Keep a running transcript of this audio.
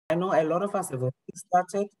I know a lot of us have already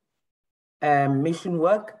started mission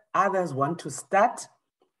work. Others want to start,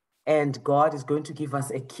 and God is going to give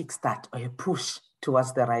us a kickstart or a push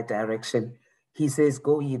towards the right direction. He says,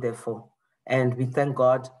 go ye therefore. And we thank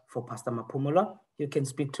God for Pastor Maphumulo. You can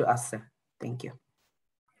speak to us, sir. Thank you.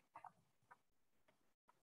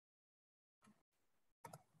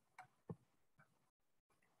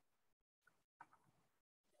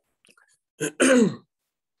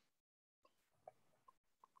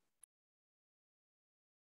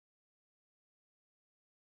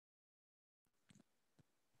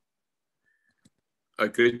 I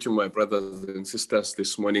greet you, my brothers and sisters,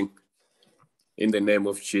 this morning in the name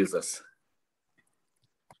of Jesus.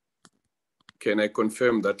 Can I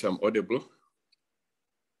confirm that I'm audible?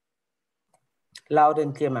 Loud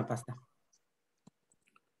and clear, my pastor.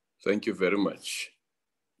 Thank you very much.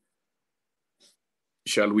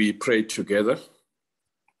 Shall we pray together?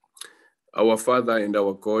 Our Father and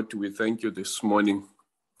our God, we thank you this morning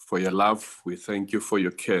for your love. We thank you for your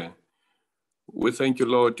care. We thank you,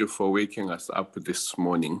 Lord, for waking us up this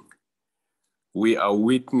morning. We are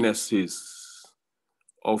witnesses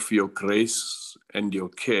of your grace and your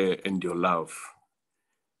care and your love.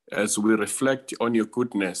 As we reflect on your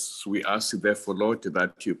goodness, we ask therefore, Lord,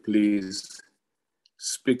 that you please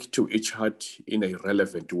speak to each heart in a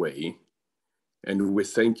relevant way. And we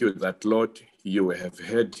thank you that, Lord, you have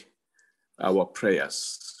heard our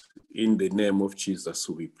prayers. In the name of Jesus,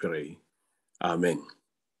 we pray. Amen.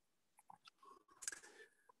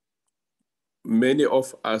 Many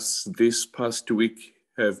of us this past week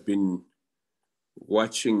have been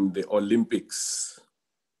watching the Olympics.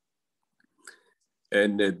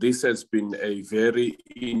 And this has been a very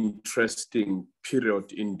interesting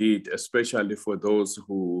period indeed, especially for those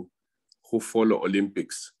who follow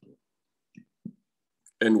Olympics.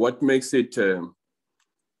 And what makes it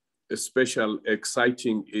special,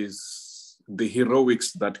 exciting is the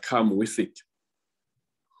heroics that come with it.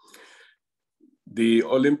 The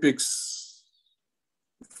Olympics,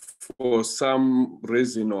 for some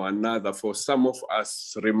reason or another, for some of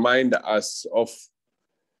us, remind us of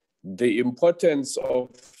the importance of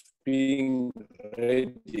being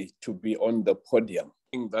ready to be on the podium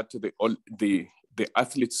that the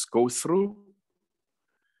athletes go through,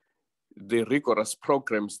 the rigorous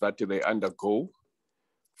programs that they undergo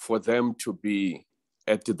for them to be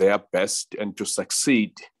at their best and to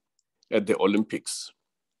succeed at the Olympics.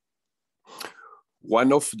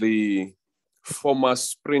 One of the former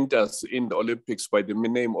sprinters in the Olympics by the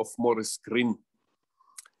name of Maurice Green,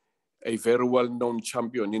 a very well-known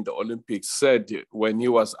champion in the Olympics, said when he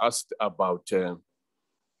was asked about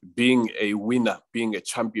being a winner, being a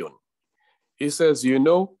champion, he says, you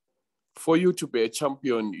know, for you to be a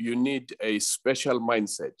champion, you need a special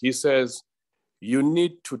mindset. He says, you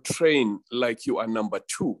need to train like you are number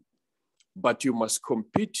 2, but you must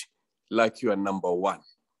compete like you are number 1.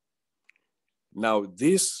 Now,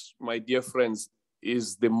 this, my dear friends,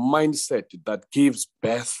 is the mindset that gives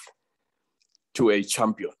birth to a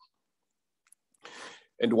champion.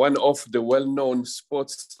 And one of the well-known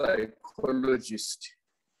sports psychologists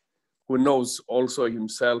who knows also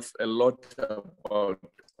himself a lot about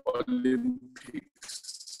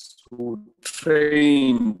Olympics, who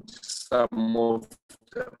trained some of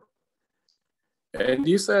them. And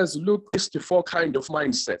he says, look, it's the 4 kinds of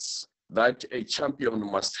mindsets that a champion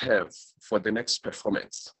must have for the next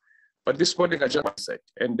performance. But this morning I just mindset.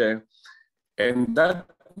 And that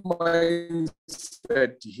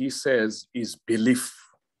mindset, he says, is belief.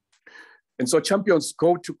 And so champions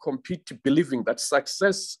go to compete believing that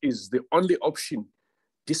success is the only option,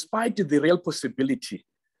 despite the real possibility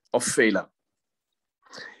of failure.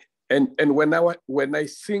 And when I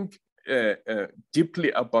think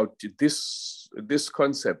deeply about this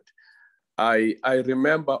concept, I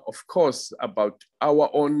remember, of course, about our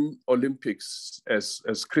own Olympics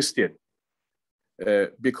as Christian,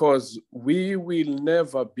 because we will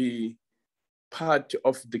never be part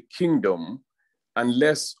of the kingdom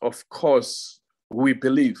unless, of course, we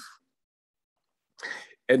believe.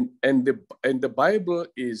 And the Bible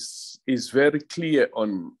is very clear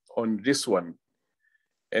on this one.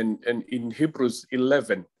 And in Hebrews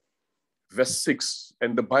 11, verse 6,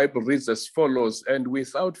 and the Bible reads as follows, and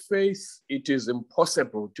without faith, it is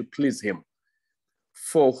impossible to please him.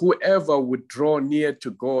 For whoever would draw near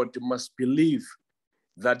to God must believe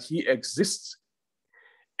that he exists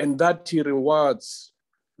and that he rewards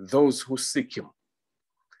those who seek him.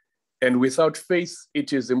 And without faith,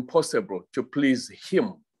 it is impossible to please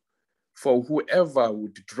him. For whoever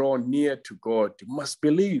would draw near to God must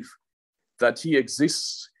believe that he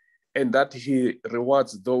exists and that he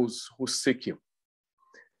rewards those who seek him.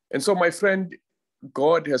 And so, my friend,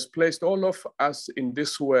 God has placed all of us in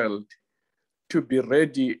this world to be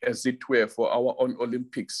ready, as it were, for our own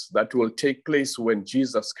Olympics that will take place when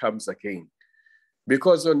Jesus comes again.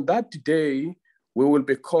 Because on that day, we will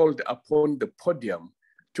be called upon the podium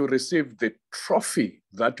to receive the trophy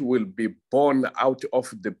that will be born out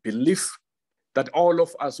of the belief that all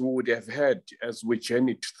of us would have had as we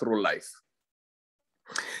journeyed through life.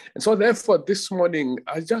 And so therefore, this morning,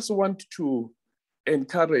 I just want to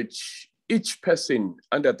encourage each person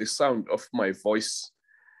under the sound of my voice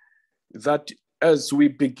that as we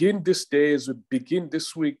begin this day, as we begin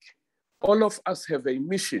this week, all of us have a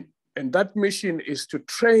mission. And that mission is to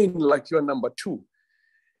train like you're number two.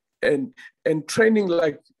 And training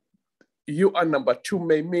like you are number two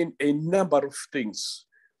may mean a number of things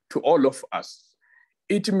to all of us.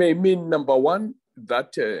 It may mean, number one,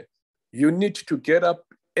 that you need to get up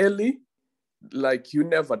early like you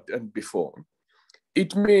never done before.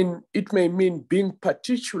 It may mean being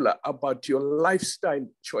particular about your lifestyle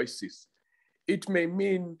choices. It may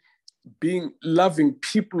mean being loving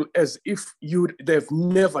people as if you've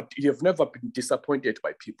never been disappointed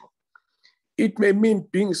by people. It may mean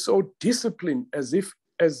being so disciplined as if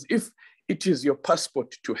it is your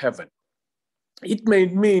passport to heaven. It may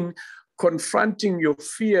mean confronting your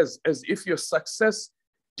fears as if your success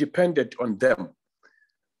depended on them.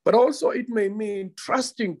 But also it may mean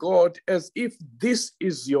trusting God as if this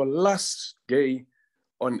is your last day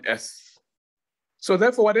on earth. So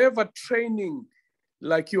therefore, whatever training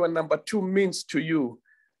like you are number two means to you,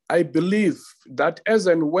 I believe that as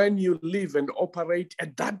and when you live and operate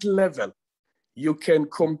at that level, you can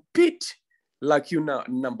compete like you are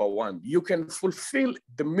number one. You can fulfill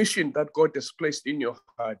the mission that God has placed in your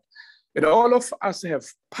heart. And all of us have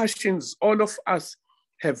passions, all of us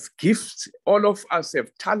have gifts, all of us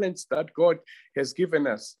have talents that God has given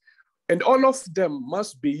us. And all of them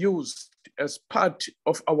must be used as part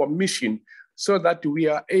of our mission so that we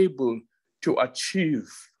are able to achieve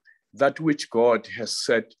that which God has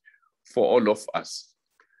set for all of us.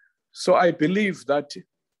 So I believe that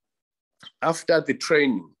after the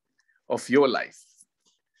training of your life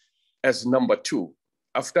as number two,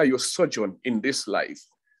 after your sojourn in this life,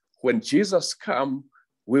 when Jesus comes,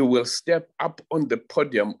 we will step up on the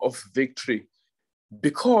podium of victory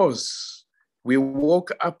because we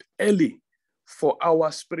woke up early for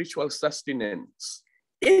our spiritual sustenance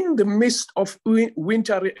in the midst of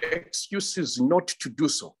wintry excuses not to do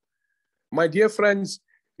so. My dear friends,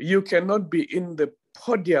 you cannot be in the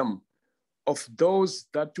podium of those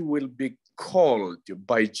that will be called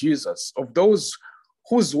by Jesus, of those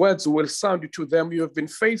whose words will sound to them, "You have been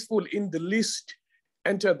faithful in the least,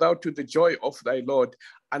 enter thou to the joy of thy Lord,"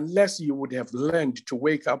 unless you would have learned to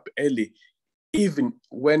wake up early, even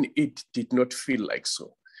when it did not feel like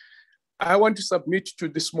so. I want to submit to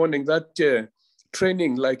this morning that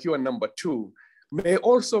training like you are number two may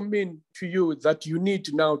also mean to you that you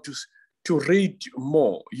need now to read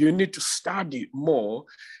more. You need to study more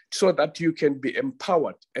so that you can be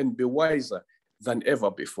empowered and be wiser than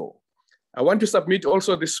ever before. I want to submit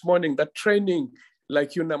also this morning that training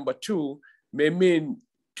like you number two may mean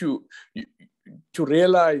to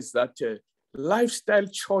realize that lifestyle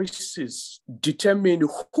choices determine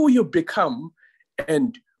who you become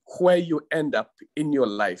and where you end up in your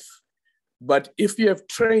life. But if you have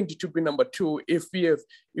trained to be number two, if you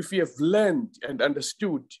have learned and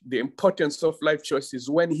understood the importance of life choices,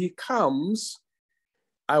 when he comes,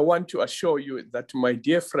 I want to assure you that, my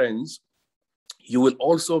dear friends, you will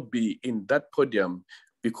also be in that podium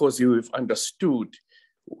because you have understood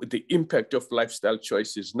the impact of lifestyle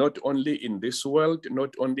choices, not only in this world,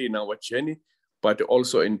 not only in our journey, but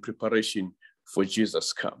also in preparation for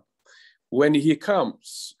Jesus' come. When he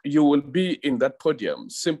comes, you will be in that podium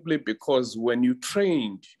simply because when you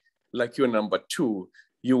trained like you're number two,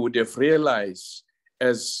 you would have realized,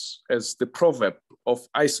 as the proverb of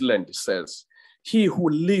Iceland says, he who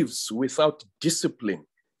lives without discipline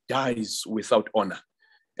dies without honor.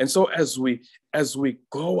 And so as we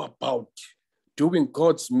go about doing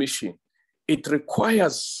God's mission, it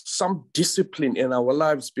requires some discipline in our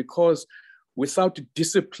lives, because without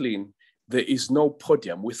discipline, there is no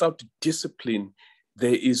podium. Without discipline,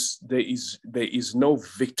 there is no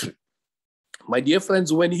victory. My dear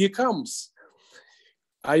friends, when he comes,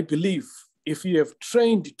 I believe if you have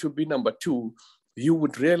trained to be number two, you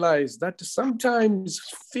would realize that sometimes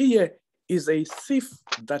fear is a thief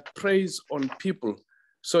that preys on people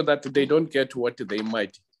so that they don't get what they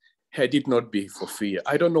might had it not be for fear.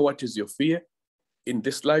 I don't know what is your fear in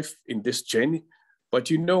this life, in this journey, but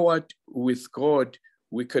you know what? With God,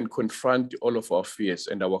 we can confront all of our fears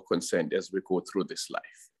and our concern as we go through this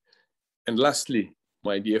life. And lastly,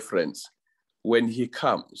 my dear friends, when he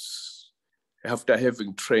comes, after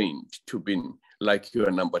having trained to be like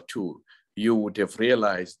your number two, you would have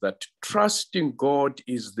realized that trusting God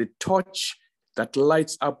is the torch that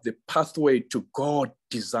lights up the pathway to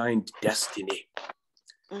God-designed destiny.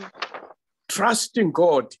 Trusting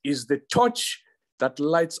God is the torch that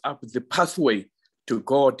lights up the pathway to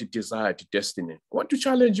God-desired destiny. I want to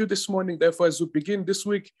challenge you this morning, therefore, as we begin this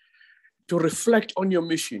week, to reflect on your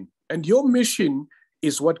mission. And your mission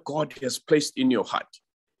is what God has placed in your heart.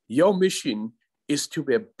 Your mission is to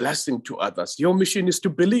be a blessing to others. Your mission is to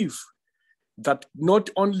believe that not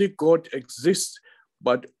only God exists,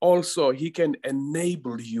 but also he can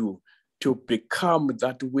enable you to become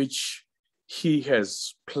that which he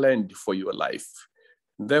has planned for your life.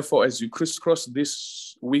 Therefore, as you crisscross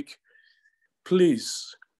this week,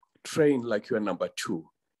 please train like you're number two,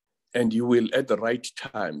 and you will at the right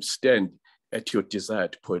time stand at your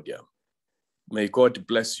desired podium. May God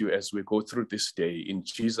bless you as we go through this day. In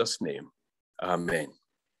Jesus' name, amen.